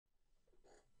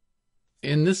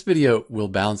In this video, we'll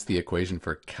balance the equation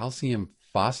for calcium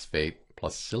phosphate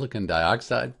plus silicon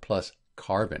dioxide plus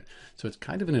carbon. So it's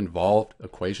kind of an involved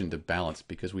equation to balance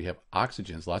because we have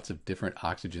oxygens, lots of different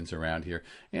oxygens around here,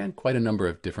 and quite a number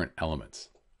of different elements.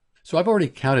 So I've already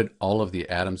counted all of the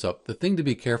atoms up. The thing to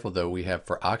be careful though, we have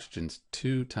for oxygens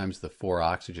 2 times the 4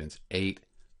 oxygens, 8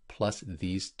 plus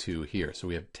these 2 here. So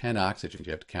we have 10 oxygens.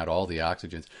 You have to count all the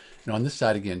oxygens. And on this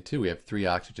side again too, we have 3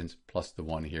 oxygens plus the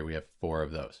 1 here. We have 4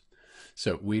 of those.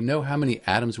 So we know how many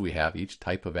atoms we have, each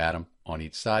type of atom on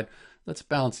each side. Let's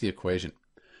balance the equation.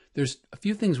 There's a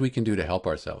few things we can do to help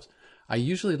ourselves. I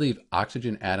usually leave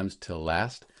oxygen atoms till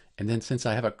last, and then since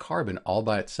I have a carbon all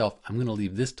by itself, I'm going to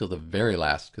leave this till the very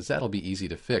last because that'll be easy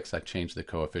to fix. I changed the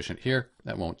coefficient here.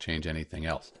 That won't change anything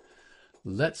else.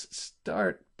 Let's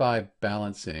start by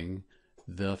balancing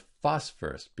the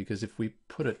phosphorus, because if we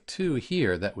put a 2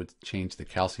 here, that would change the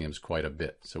calciums quite a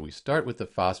bit. So we start with the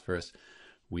phosphorus.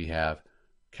 We have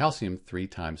calcium 3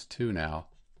 times 2 now.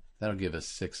 That'll give us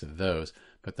 6 of those.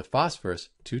 But the phosphorus,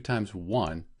 2 times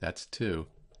 1, that's 2,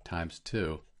 times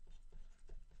 2,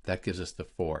 that gives us the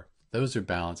 4. Those are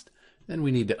balanced. Then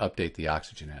we need to update the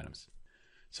oxygen atoms.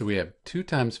 So we have 2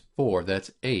 times 4,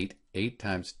 that's 8. 8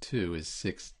 times 2 is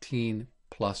 16,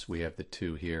 plus we have the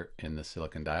 2 here in the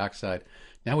silicon dioxide.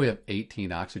 Now we have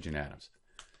 18 oxygen atoms.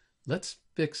 Let's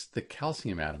fix the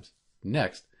calcium atoms.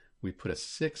 Next, we put a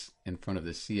 6 in front of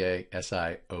the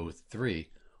SiO3.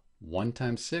 1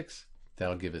 times 6,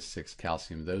 that'll give us 6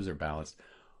 calcium. Those are balanced.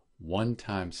 1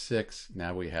 times 6,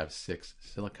 now we have 6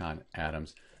 silicon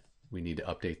atoms. We need to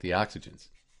update the oxygens.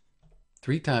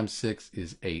 3 times 6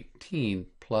 is 18,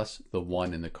 plus the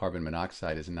 1 in the carbon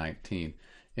monoxide is 19.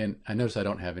 And I notice I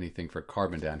don't have anything for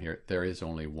carbon down here. There is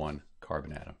only 1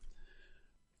 carbon atom.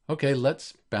 Okay,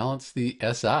 let's balance the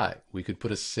Si. We could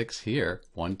put a 6 here.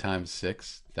 1 times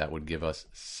 6, that would give us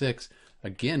 6.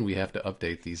 Again, we have to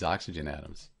update these oxygen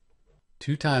atoms.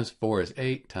 2 times 4 is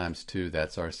 8, times 2,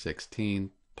 that's our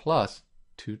 16, plus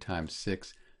 2 times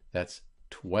 6, that's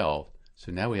 12.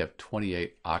 So now we have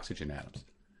 28 oxygen atoms.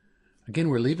 Again,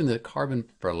 we're leaving the carbon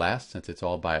for last since it's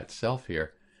all by itself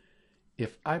here.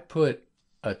 If I put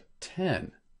a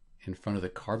 10 in front of the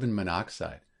carbon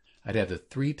monoxide, I'd have the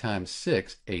 3 times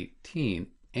 6, 18,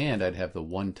 and I'd have the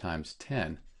 1 times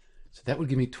 10. So that would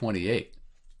give me 28.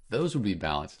 Those would be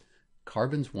balanced.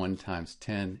 Carbon's 1 times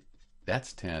 10,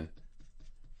 that's 10.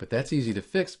 But that's easy to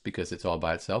fix because it's all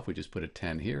by itself. We just put a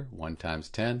 10 here. 1 times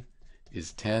 10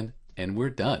 is 10, and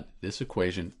we're done. This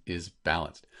equation is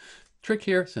balanced. Trick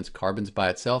here, since carbon's by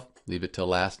itself, leave it till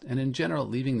last, and in general,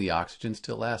 leaving the oxygens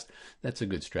till last, that's a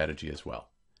good strategy as well.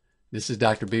 This is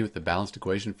Dr. B with the balanced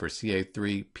equation for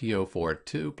Ca3 PO4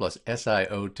 2 plus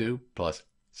SiO2 plus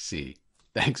C.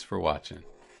 Thanks for watching.